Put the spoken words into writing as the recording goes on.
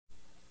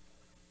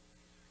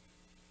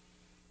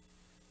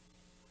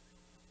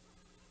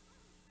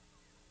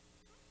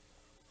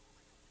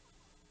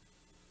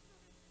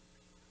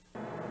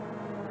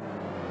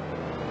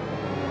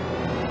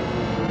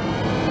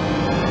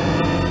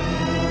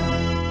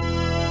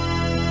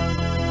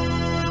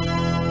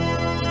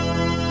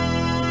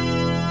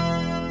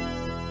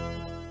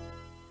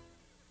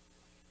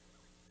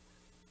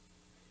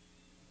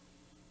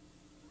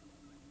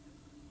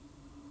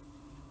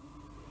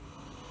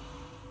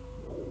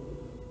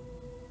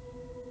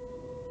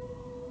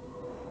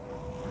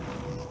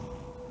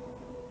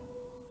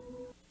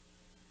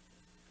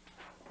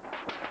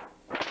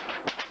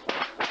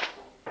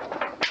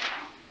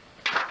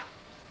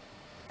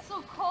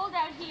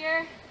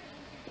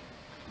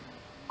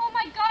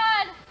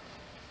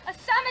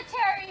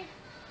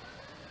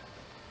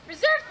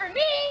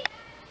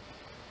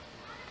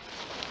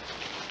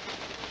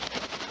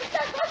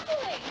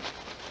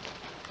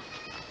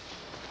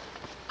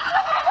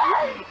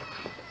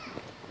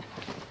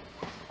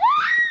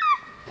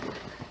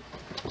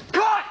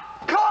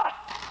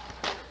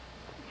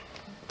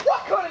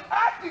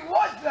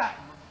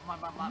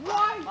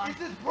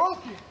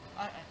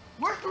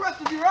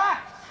of your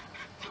acts.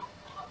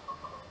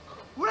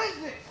 What is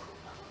this?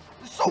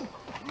 It's so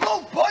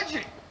low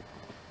budget.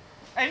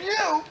 And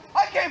you,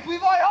 I can't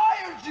believe I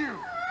hired you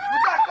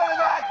with that kind of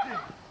acting.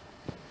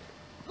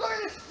 Look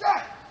at this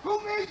set. Who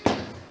made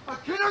this? A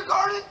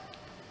kindergarten?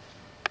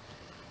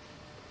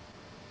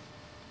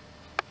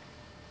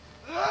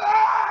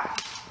 Ah!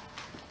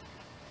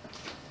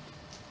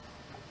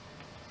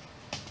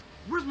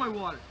 Where's my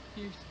water?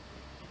 Here's.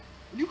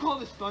 You call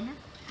this thunder?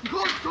 You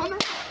call this thunder?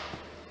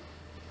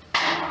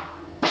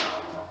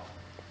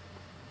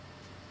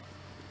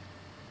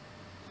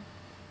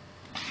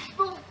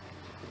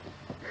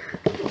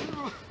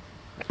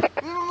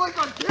 I'm like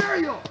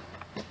Ontario!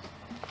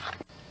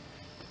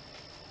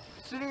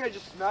 Considering I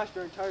just smashed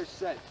our entire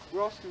set,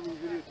 where else can we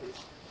videotape?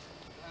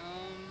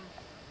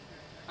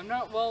 I'm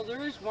not, well,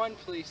 there is one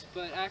place,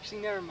 but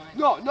actually, never mind.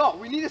 No,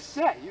 we need a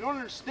set. You don't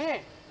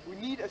understand. We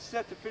need a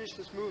set to finish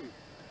this movie.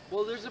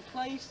 Well, there's a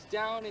place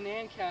down in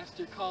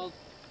Ancaster called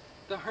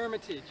The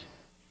Hermitage.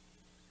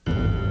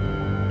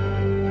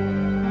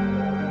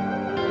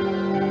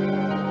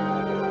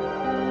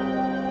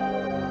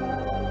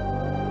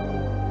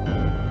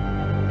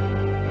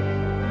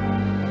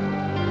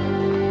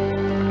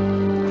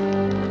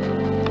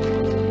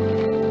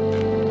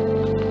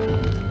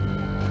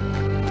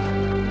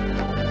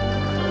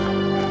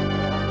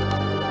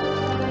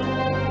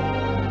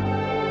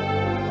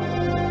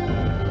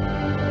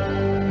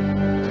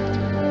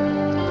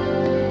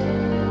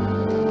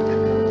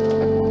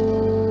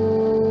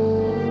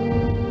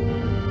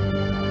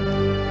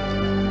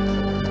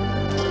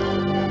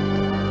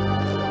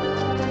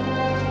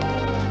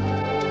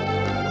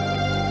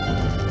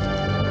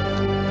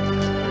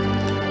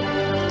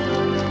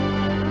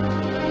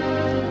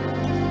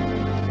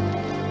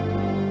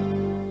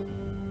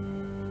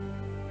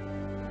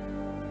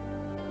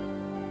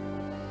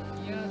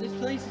 This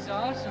place is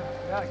awesome.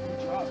 Yeah, good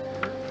job.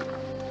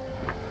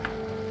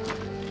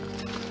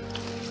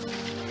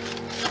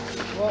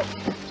 Well,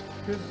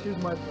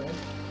 here's my plan.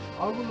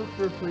 I'll go look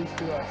for a place to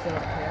set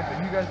up camp,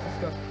 and you guys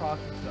discuss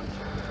props and stuff.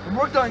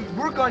 And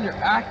work on your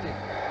acting.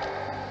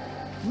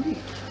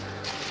 Please.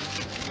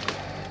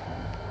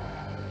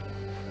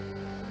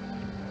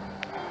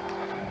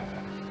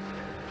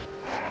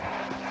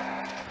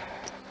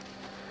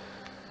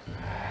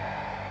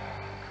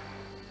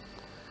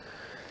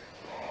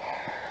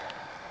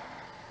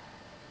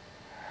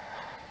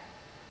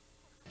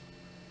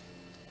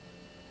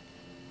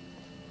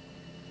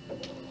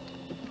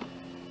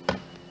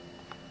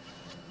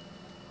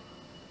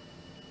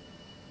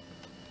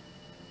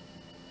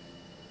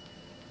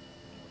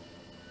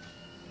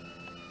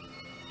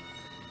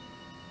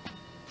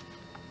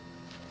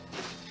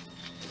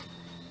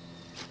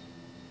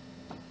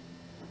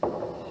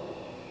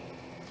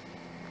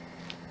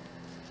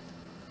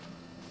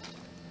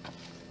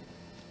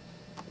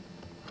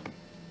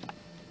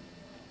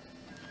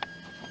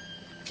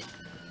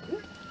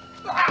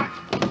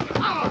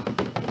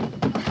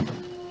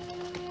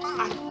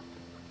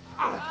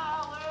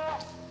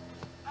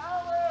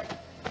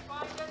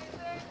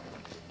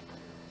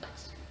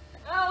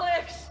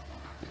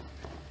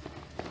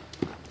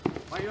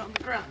 Why are you on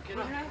the ground? Get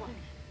up.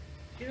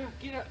 Get up,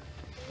 get up.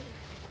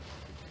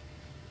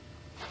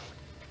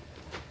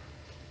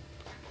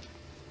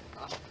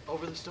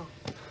 Over the stone.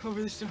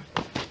 Over the stone.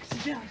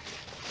 Sit down.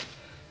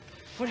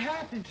 What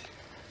happened?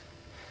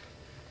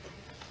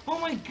 Oh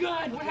my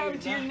God, what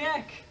happened to your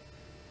neck?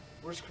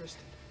 Where's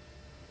Kristen?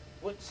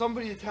 What?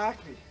 Somebody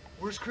attacked me.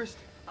 Where's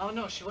Kristen? I don't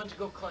know, she went to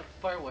go collect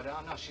firewood. I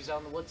don't know, she's out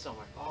in the woods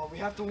somewhere. Oh, we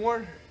have to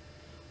warn her.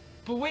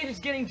 But wait, it's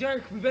getting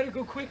dark. We better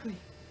go quickly.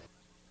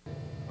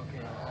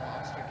 Okay,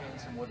 I'll start getting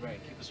some wood ready.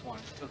 Keep us warm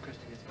until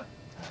Kristen gets back.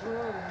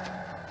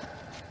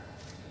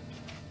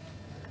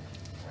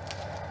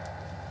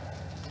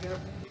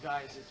 You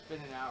guys, it's been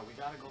an hour. We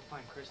gotta go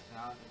find Kristen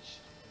out.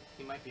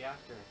 He might be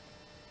after her.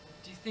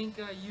 Do you think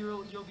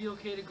you'll be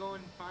okay to go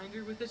and find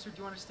her with us, or do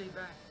you want to stay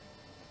back?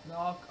 No,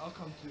 I'll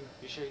come too.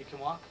 You sure you can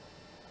walk?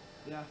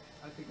 Yeah,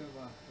 I think I'm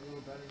a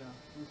little better now.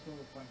 Let's go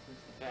and find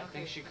Kristen. Yeah, I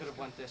think she could have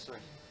went this way.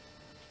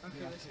 Okay,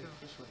 yeah, let's go.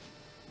 This way.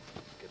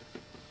 Good.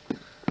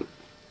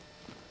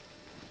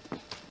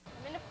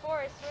 I'm in the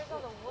forest. Where's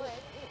all the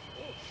wood?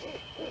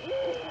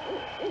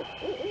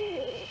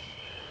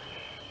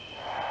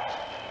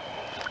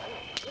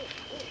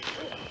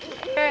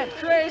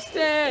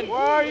 Kristen! Where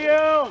are you?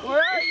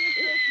 Where are you,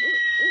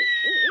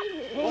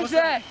 Kristen? What was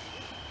that?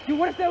 Dude,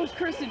 what if that was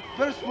Kristen?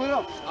 Better split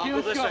up. Okay,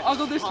 let's go. I'll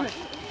go this way.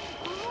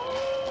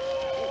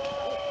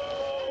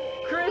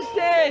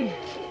 Kristen!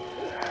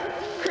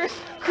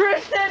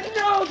 Kristen,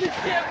 no! This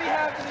can't be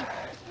happening!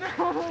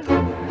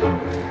 No!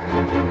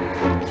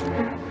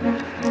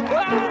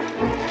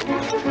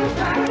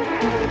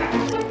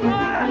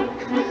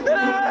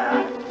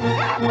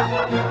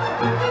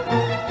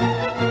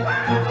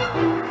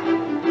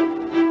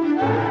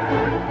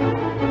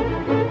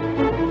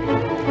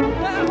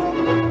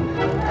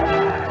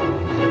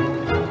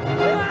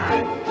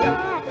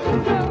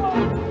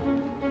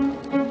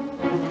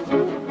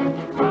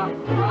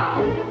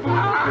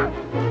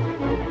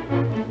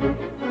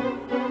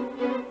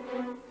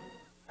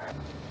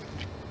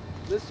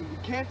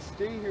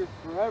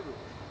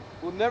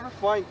 We'll never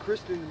find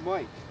Kristen and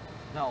Mike.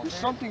 No, There's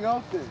something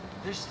out there.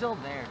 they're still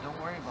there. Don't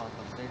worry about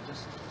them. They're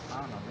just,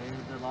 I don't know,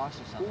 they're lost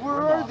or something. Well,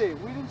 where We're are lost. they?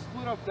 We didn't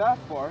split up that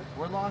far.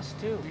 We're lost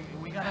too.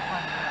 We gotta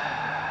find a way out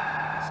of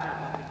here. Let's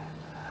start looking.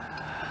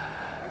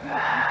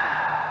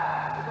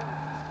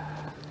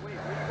 Wait,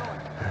 where are you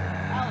going?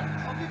 Alex,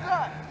 I'll be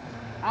back.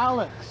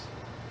 Alex!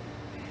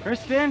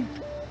 Kristen?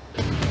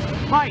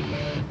 Mike!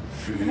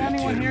 Can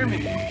anyone hear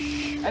me?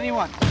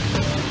 Anyone?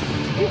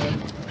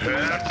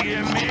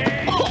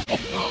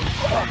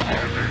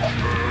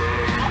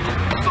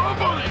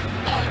 Somebody!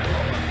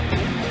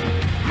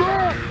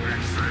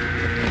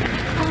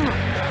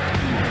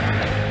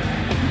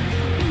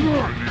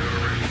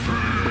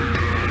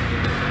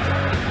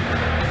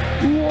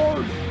 Who are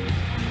you?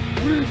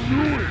 What are you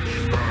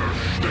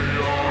doing?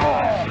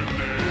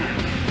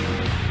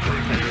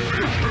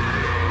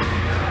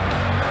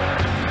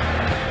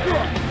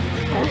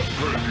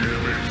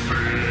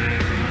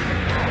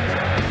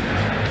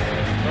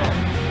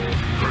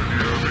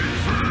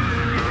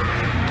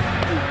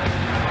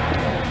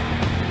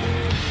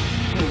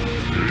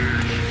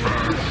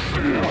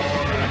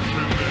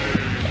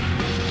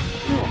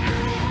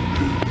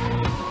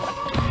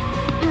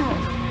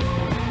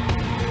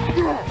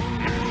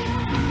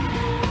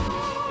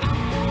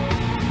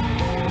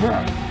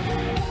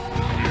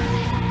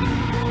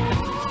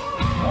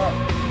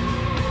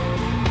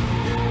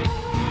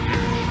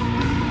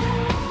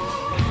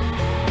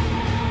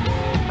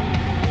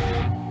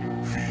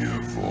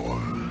 Wir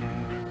wollen,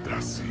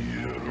 dass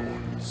ihr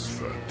uns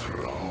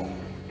vertraut.